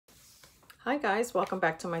Hi guys, welcome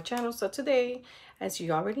back to my channel. So today, as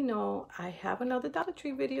you already know, I have another Dollar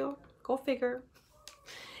Tree video. Go figure.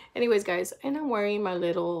 Anyways guys, and I'm wearing my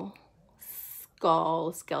little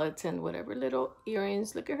skeleton, whatever, little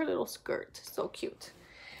earrings. Look at her little skirt, so cute.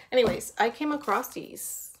 Anyways, I came across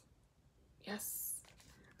these. Yes,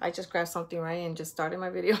 I just grabbed something right and just started my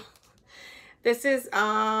video. This is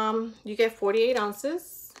you get 48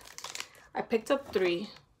 ounces. I picked up 3.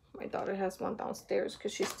 My daughter has one downstairs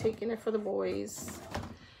because she's taking it for the boys.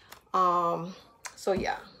 So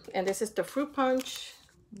yeah, and this is the fruit punch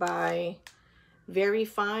by Very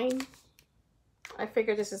Fine. I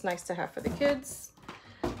figured this is nice to have for the kids,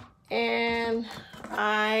 and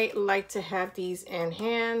I like to have these in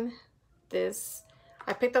hand. This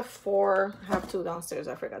I picked up 4. I have 2 downstairs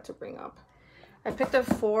I forgot to bring up. I picked up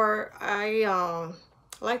 4. I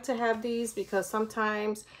like to have these because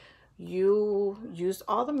sometimes you use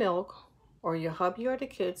all the milk, or your hubby or the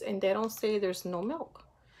kids, and they don't say there's no milk.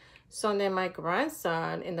 So then my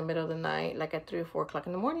grandson in the middle of the night, like at 3 or 4 o'clock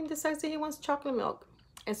in the morning, decides that he wants chocolate milk.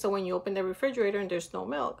 And so when you open the refrigerator and there's no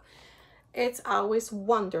milk, it's always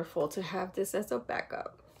wonderful to have this as a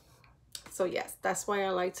backup. So yes, that's why I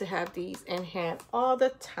like to have these in hand all the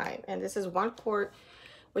time. And this is 1 quart,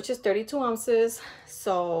 which is 32 ounces.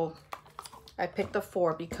 So I picked up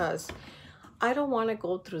 4 because I don't want to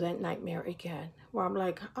go through that nightmare again where I'm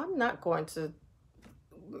like, I'm not going to,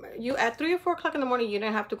 you at 3 or 4 o'clock in the morning, you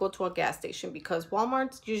don't have to go to a gas station because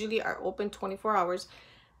Walmarts usually are open 24 hours.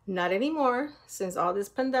 Not anymore since all this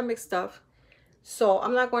pandemic stuff. So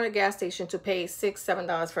I'm not going to a gas station to pay $6,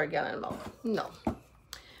 $7 for a gallon of milk. No.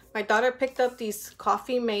 My daughter picked up these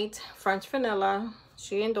Coffee Mate French vanilla.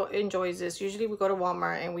 She enjoys this. Usually we go to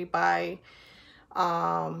Walmart and we buy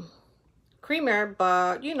creamer,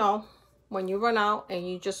 but you know, when you run out and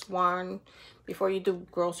you just want, before you do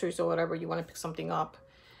groceries or whatever, you want to pick something up,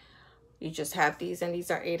 you just have these, and these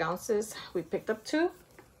are 8 ounces. We picked up 2.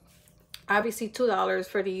 Obviously $2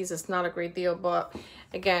 for these is not a great deal, but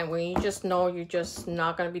again, when you just know you're just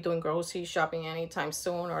not going to be doing grocery shopping anytime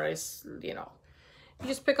soon, or it's, you know, you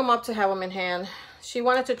just pick them up to have them in hand. She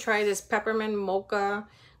wanted to try this peppermint mocha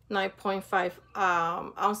 9.5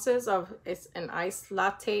 ounces of, it's an iced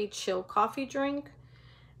latte chill coffee drink.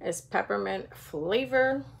 It's peppermint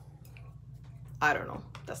flavor. I don't know,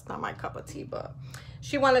 that's not my cup of tea, but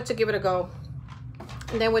she wanted to give it a go.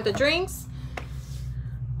 And then with the drinks,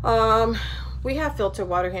 we have filtered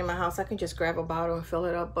water here in my house. I can just grab a bottle and fill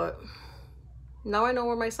it up, but now I know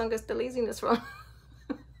where my son gets the laziness from.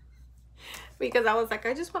 Because I was like,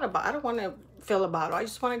 I just want to, I don't want to fill a bottle, I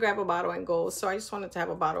just want to grab a bottle and go. So I just wanted to have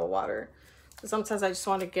a bottle of water. Sometimes I just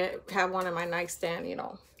want to have one in my nightstand, you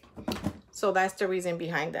know. So that's the reason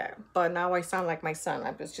behind that. But now I sound like my son.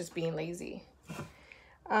 I was just being lazy.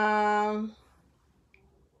 Oh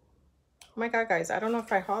my God, guys, I don't know if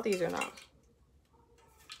I hauled these or not.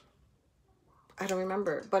 I don't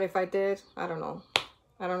remember. But if I did, I don't know.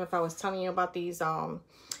 I don't know if I was telling you about these. The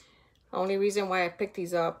only reason why I picked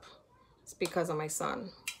these up is because of my son.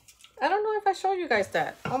 I don't know if I showed you guys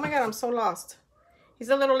that. Oh my God, I'm so lost. He's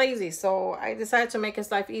a little lazy, so I decided to make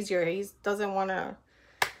his life easier. He doesn't want to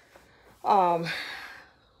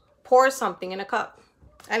pour something in a cup.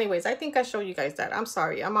 Anyways, I think I showed you guys that. I'm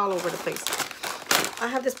sorry, I'm all over the place. I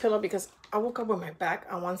have this pillow because I woke up with my back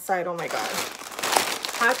on one side. Oh my God.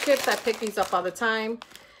 Hot chips, I pick these up all the time.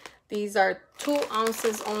 These are 2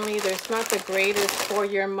 ounces only. There's not the greatest for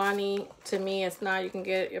your money. To me, it's not. You can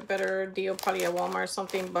get a better deal probably at Walmart or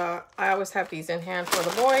something, but I always have these in hand for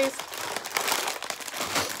the boys.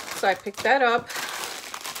 So I picked that up.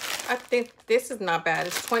 I think this is not bad.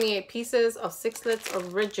 It's 28 pieces of 6-lits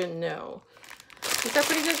original. These are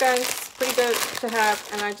pretty good, guys. Pretty good to have.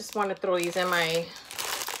 And I just want to throw these in my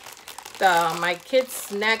kids'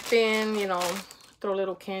 snack bin, you know. Throw a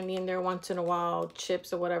little candy in there once in a while,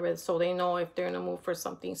 chips or whatever, so they know if they're in the mood for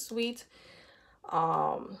something sweet.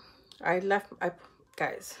 Guys,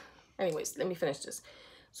 anyways, let me finish this.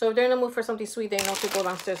 So if they're in the mood for something sweet, they know to go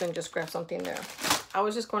downstairs and just grab something there. I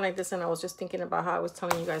was just going like this, and I was just thinking about how I was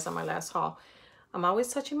telling you guys on my last haul. I'm always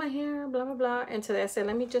touching my hair, blah, blah, blah. And today I said,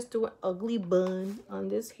 let me just do an ugly bun on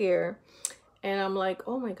this hair. And I'm like,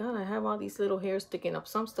 oh my God, I have all these little hairs sticking up,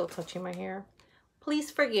 so I'm still touching my hair.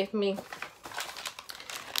 Please forgive me.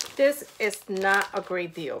 This is not a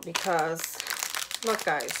great deal because, look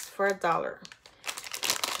guys, for $1.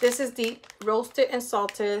 This is the roasted and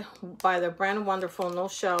salted by the brand Wonderful, no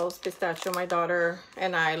shells, pistachio. My daughter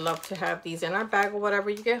and I love to have these in our bag or whatever.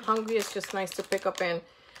 You get hungry, it's just nice to pick up and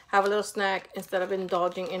have a little snack instead of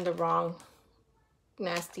indulging in the wrong,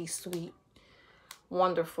 nasty, sweet,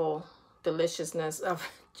 wonderful deliciousness of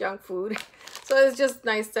junk food. So it's just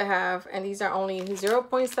nice to have. And these are only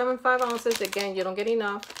 0.75 ounces. Again, you don't get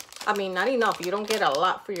enough. I mean, not enough. You don't get a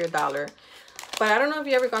lot for your $1. But I don't know if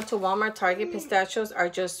you ever gone to Walmart, Target. Pistachios are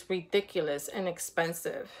just ridiculous and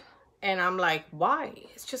expensive. And I'm like, why?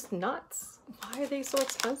 It's just nuts. Why are they so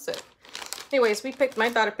expensive? Anyways, my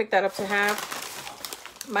daughter picked that up to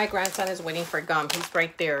have. My grandson is waiting for gum. He's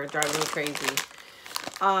right there driving me crazy.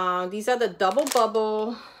 These are the double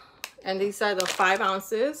bubble, and these are the 5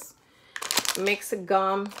 ounces mixed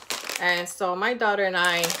gum. And so my daughter and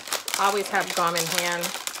I always have gum in hand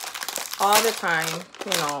all the time,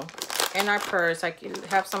 you know, in our purse. I can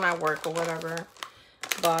have some at work or whatever.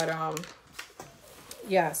 But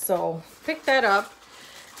yeah, so pick that up.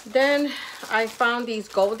 Then I found these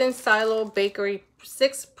Golden Silo Bakery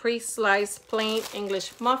 6 pre-sliced plain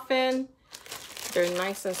English muffin. They're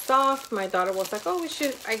nice and soft. My daughter was like, oh, we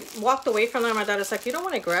should. I walked away from them. My daughter's like, you don't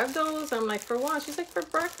want to grab those? I'm like, for what? She's like, for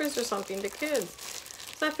breakfast or something, the kids.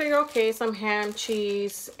 So I figured, okay, some ham,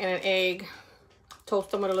 cheese, and an egg. Toast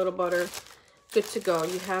them with a little butter. Good to go.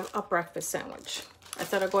 You have a breakfast sandwich.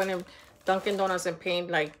 Instead of going to Dunkin' Donuts and paying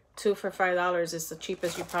like 2 for $5, it's the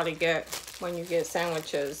cheapest you probably get when you get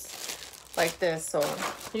sandwiches like this. So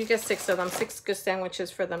you get 6 of them, 6 good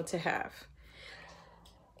sandwiches for them to have.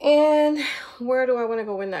 And where do I want to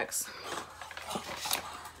go with next?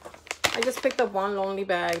 I just picked up one lonely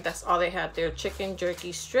bag. That's all they had there. Chicken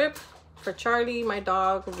jerky strip for Charlie, my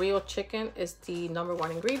dog. Real chicken is the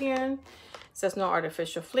 #1 ingredient. It says no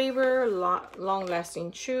artificial flavor,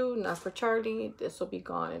 long-lasting chew. Not for Charlie. This will be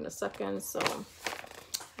gone in a second. So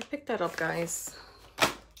I picked that up, guys.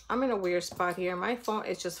 I'm in a weird spot here. My phone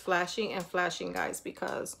is just flashing and flashing, guys,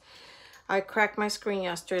 because I cracked my screen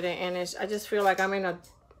yesterday, and I just feel like I'm in a,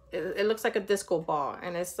 it looks like a disco ball,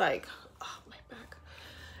 and it's like, oh, my back.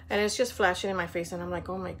 And it's just flashing in my face, and I'm like,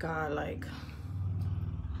 oh my God, like,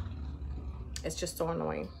 it's just so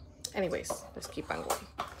annoying. Anyways, let's keep on going.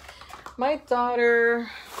 My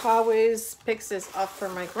daughter always picks this up for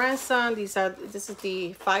my grandson. This is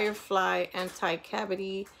the Firefly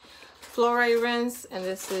Anti-Cavity Fluoride Rinse, and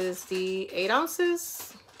this is the 8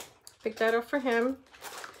 ounces. Picked that up for him.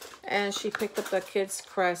 And she picked up the Kids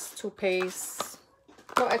Crest toothpaste.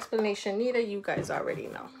 No explanation needed. You guys already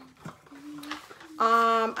know.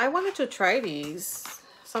 I wanted to try these.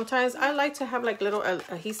 Sometimes I like to have like little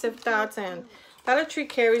adhesive dots, and Dollar Tree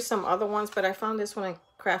carries some other ones, but I found this one in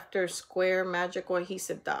Crafter Square Magical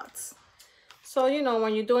Adhesive Dots. So, you know,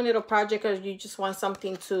 when you're doing a little project or you just want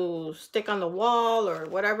something to stick on the wall or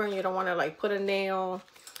whatever, and you don't want to like put a nail,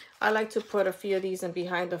 I like to put a few of these in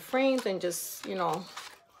behind the frames and just, you know,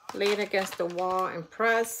 lay it against the wall and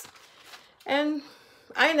press. And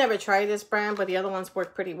I never tried this brand, but the other ones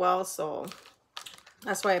work pretty well, so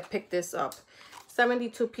that's why I picked this up.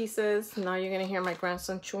 72 pieces. Now you're gonna hear my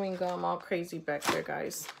grandson chewing gum all crazy back there,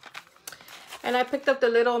 guys. And I picked up the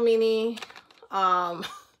little mini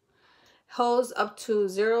hose up to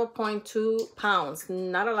 0.2 pounds.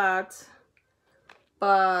 Not a lot,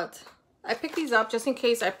 but I picked these up just in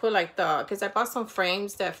case I put like because I bought some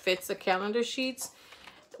frames that fits the calendar sheets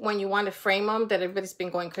when you want to frame them, that everybody's been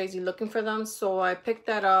going crazy looking for them. So I picked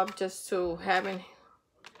that up just to have in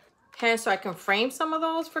hand so I can frame some of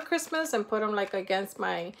those for Christmas and put them like against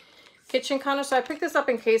my kitchen counter. So I picked this up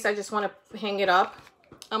in case I just want to hang it up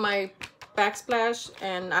on my backsplash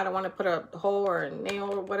and I don't want to put a hole or a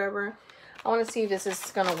nail or whatever. I want to see if this is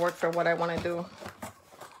going to work for what I want to do.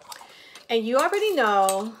 And you already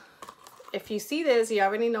know, if you see this, you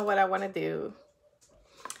already know what I want to do.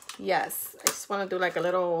 Yes, I just want to do like a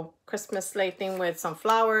little Christmas sleigh thing with some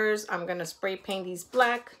flowers. I'm going to spray paint these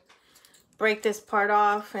black, break this part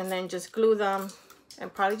off, and then just glue them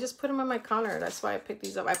and probably just put them on my counter. That's why I picked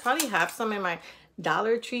these up. I probably have some in my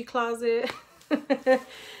Dollar Tree closet.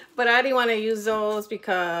 But I didn't want to use those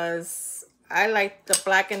because I like the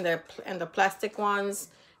black and the plastic ones,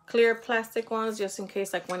 clear plastic ones, just in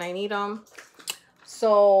case like when I need them.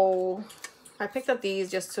 So I picked up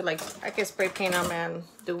these just to like, I can spray paint them and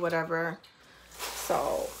do whatever.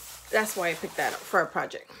 So that's why I picked that up for a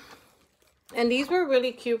project. And these were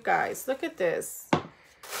really cute, guys. Look at this.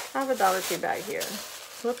 I have a Dollar Tree bag here.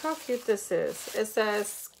 Look how cute this is. It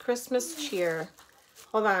says Christmas cheer.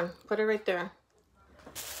 Hold on, put it right there.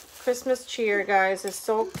 Christmas cheer, guys. It's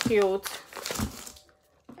so cute.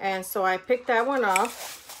 And so I picked that one up.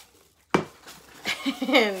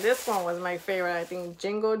 And this one was my favorite, I think,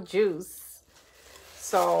 Jingle Juice.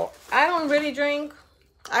 So I don't really drink.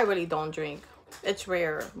 I really don't drink. It's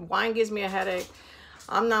rare. Wine gives me a headache.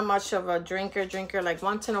 I'm not much of a drinker. Like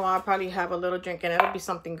once in a while I'll probably have a little drink, and it'll be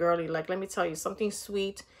something girly. Like, let me tell you, something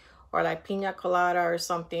sweet or like pina colada or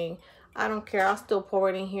something. I don't care. I'll still pour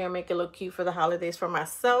it in here and make it look cute for the holidays for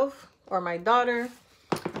myself or my daughter.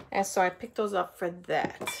 And so I picked those up for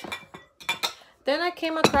that. Then I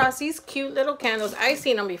came across these cute little candles. I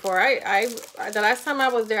seen them before. The last time I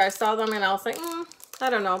was there, I saw them and I was like, I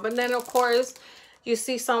don't know. But then of course, you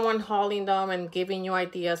see someone hauling them and giving you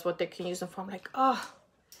ideas what they can use them for. I'm like, oh,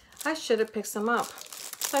 I should have picked some up.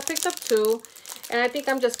 So I picked up 2. And I think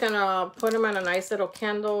I'm just gonna put them in a nice little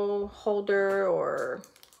candle holder, or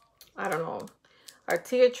I don't know,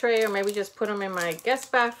 tortilla tray, or maybe just put them in my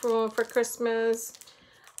guest bathroom for Christmas.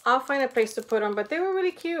 I'll find a place to put them, but they were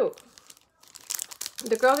really cute.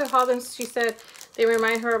 The girl that hauled them, she said they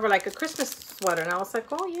remind her of like a Christmas sweater. And I was like,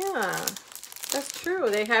 oh yeah, that's true.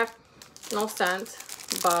 They have no scent,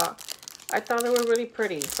 but I thought they were really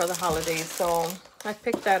pretty for the holidays. So I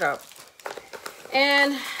picked that up.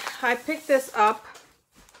 And I picked this up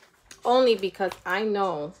only because I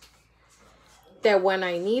know that when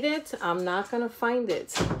I need it, I'm not going to find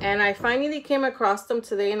it. And I finally came across them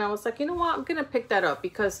today and I was like, you know what? I'm going to pick that up,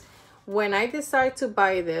 because when I decide to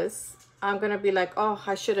buy this, I'm going to be like, oh,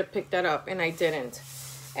 I should have picked that up, and I didn't.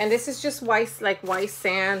 And this is just white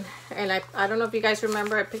sand. And I don't know if you guys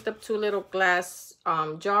remember, I picked up 2 little glass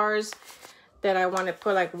jars that I want to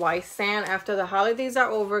put like white sand. After the holidays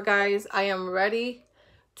are over, guys, I am ready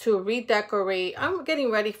to redecorate. I'm getting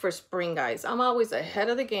ready for spring, guys. I'm always ahead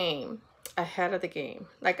of the game.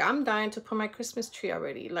 Like, I'm dying to put my Christmas tree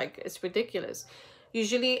already. Like, it's ridiculous.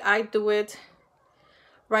 Usually I do it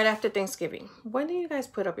right after Thanksgiving. When do you guys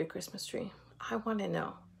put up your Christmas tree? I want to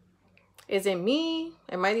know. Is it me?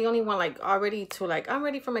 Am I the only one like already to like, I'm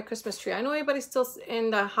ready for my Christmas tree? I know everybody's still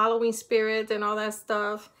in the Halloween spirit and all that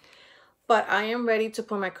stuff, but I am ready to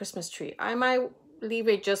put my Christmas tree. I might leave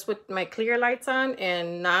it just with my clear lights on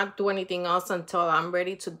and not do anything else until I'm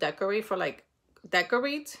ready to decorate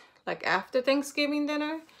like after Thanksgiving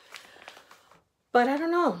dinner. But I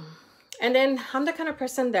don't know. And then I'm the kind of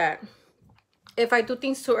person that if I do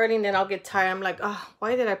things too early, and then I'll get tired. I'm like, oh,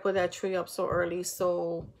 why did I put that tree up so early?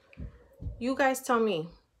 So you guys tell me,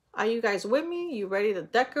 are you guys with me? You ready to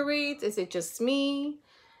decorate? Is it just me?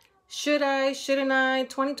 Should I, shouldn't I?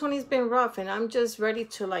 2020 has been rough, and I'm just ready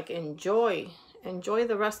to like enjoy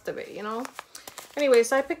the rest of it, you know? Anyway,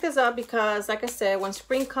 so I picked this up because, like I said, when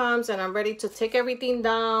spring comes and I'm ready to take everything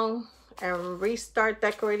down and restart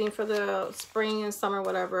decorating for the spring and summer,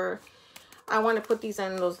 whatever, I want to put these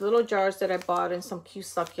in those little jars that I bought in some cute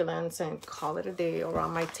succulents and call it a day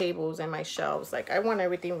around my tables and my shelves. Like, I want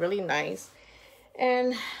everything really nice.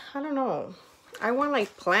 And I don't know, I want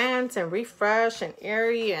like plants and refresh and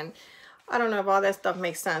airy, and I don't know if all that stuff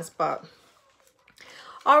makes sense, but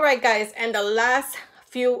all right, guys. And the last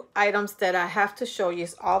few items that I have to show you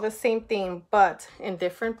is all the same thing, but in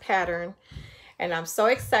different pattern. And I'm so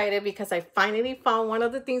excited because I finally found one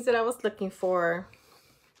of the things that I was looking for.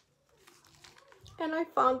 And I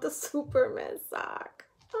found the Superman sock.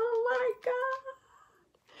 Oh my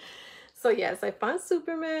God. So yes, I found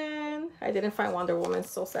Superman. I didn't find Wonder Woman.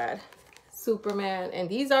 So sad. Superman. And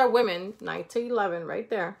these are women, 9 to 11 right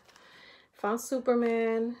there. Found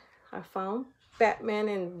Superman. I found Batman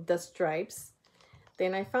in the stripes.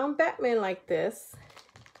 Then I found Batman like this.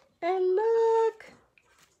 And look.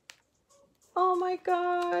 Oh my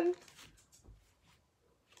God.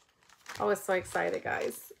 I was so excited,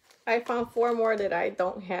 guys. I found 4 more that I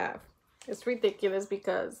don't have. It's ridiculous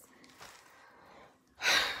because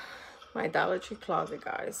my Dollar Tree closet,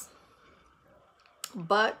 guys.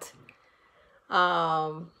 But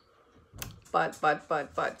I'm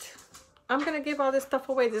gonna give all this stuff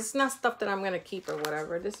away. This is not stuff that I'm gonna keep or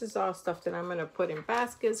whatever. This is all stuff that I'm gonna put in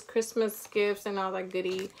baskets, Christmas gifts, and all that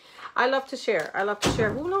goodie. I love to share.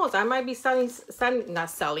 Who knows? I might be not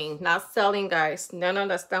selling, guys. No,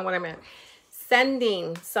 that's not what I meant.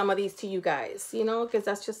 Sending some of these to you guys, you know, because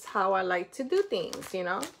that's just how I like to do things, you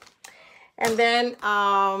know. And then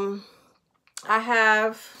I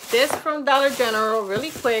have this from Dollar General,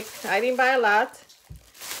 really quick. I didn't buy a lot,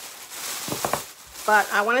 but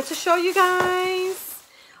I wanted to show you guys.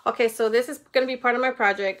 Okay, so this is going to be part of my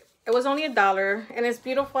project. It was only $1, and it's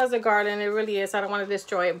beautiful as a garden. It really is. I don't want to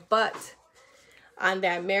destroy it, but on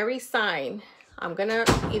that Mary sign, I'm gonna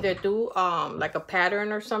either do like a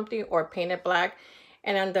pattern or something, or paint it black.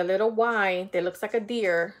 And on the little Y that looks like a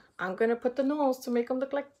deer, I'm gonna put the nose to make them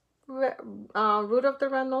look like Rudolph the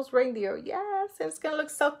Red-Nosed Reindeer. Yes, it's gonna look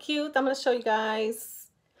so cute. I'm gonna show you guys.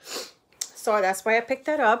 So that's why I picked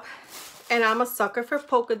that up. And I'm a sucker for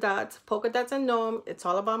polka dots. Polka dots and gnome. It's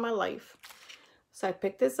all about my life. So I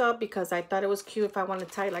picked this up because I thought it was cute if I want to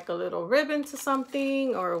tie like a little ribbon to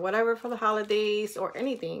something or whatever for the holidays or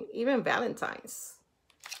anything, even Valentine's.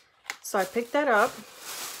 So I picked that up.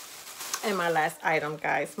 And my last item,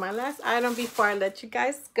 guys. My last item before I let you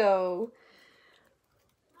guys go.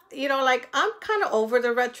 You know, like, I'm kind of over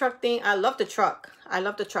the red truck thing. I love the truck. I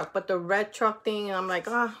love the truck. But the red truck thing, I'm like,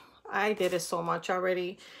 ah, I did it so much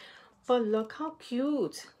already. But look how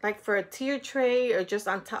cute. Like, for a tier tray or just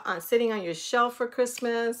on top, sitting on your shelf for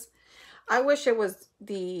Christmas. I wish it was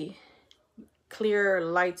the clear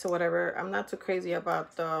lights or whatever. I'm not too crazy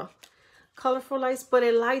about the colorful lights, but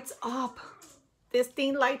it lights up. This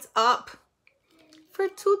thing lights up for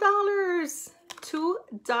 $2.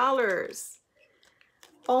 $2.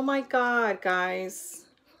 Oh my God, guys.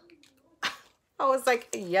 I was like,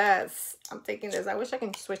 yes, I'm taking this. I wish I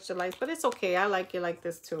can switch the lights, but it's okay. I like it like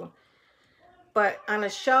this too. But on a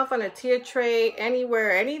shelf, on a tier tray,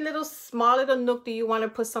 anywhere, any little small little nook do you want to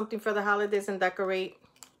put something for the holidays and decorate?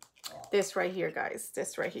 This right here, guys.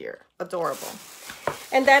 This right here. Adorable.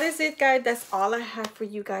 And that is it, guys. That's all I have for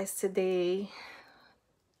you guys today.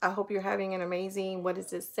 I hope you're having an amazing, what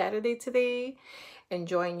is it, Saturday today?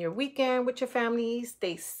 Enjoying your weekend with your family.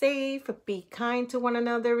 Stay safe. Be kind to one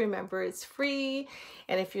another. Remember, it's free.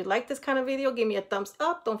 And if you like this kind of video, give me a thumbs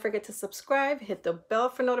up. Don't forget to subscribe. Hit the bell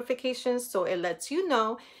for notifications so it lets you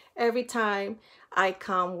know every time I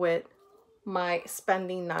come with my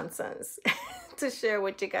spending nonsense to share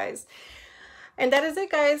with you guys. And that is it,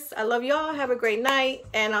 guys. I love y'all. Have a great night.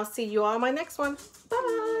 And I'll see you all in my next one.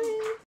 Bye.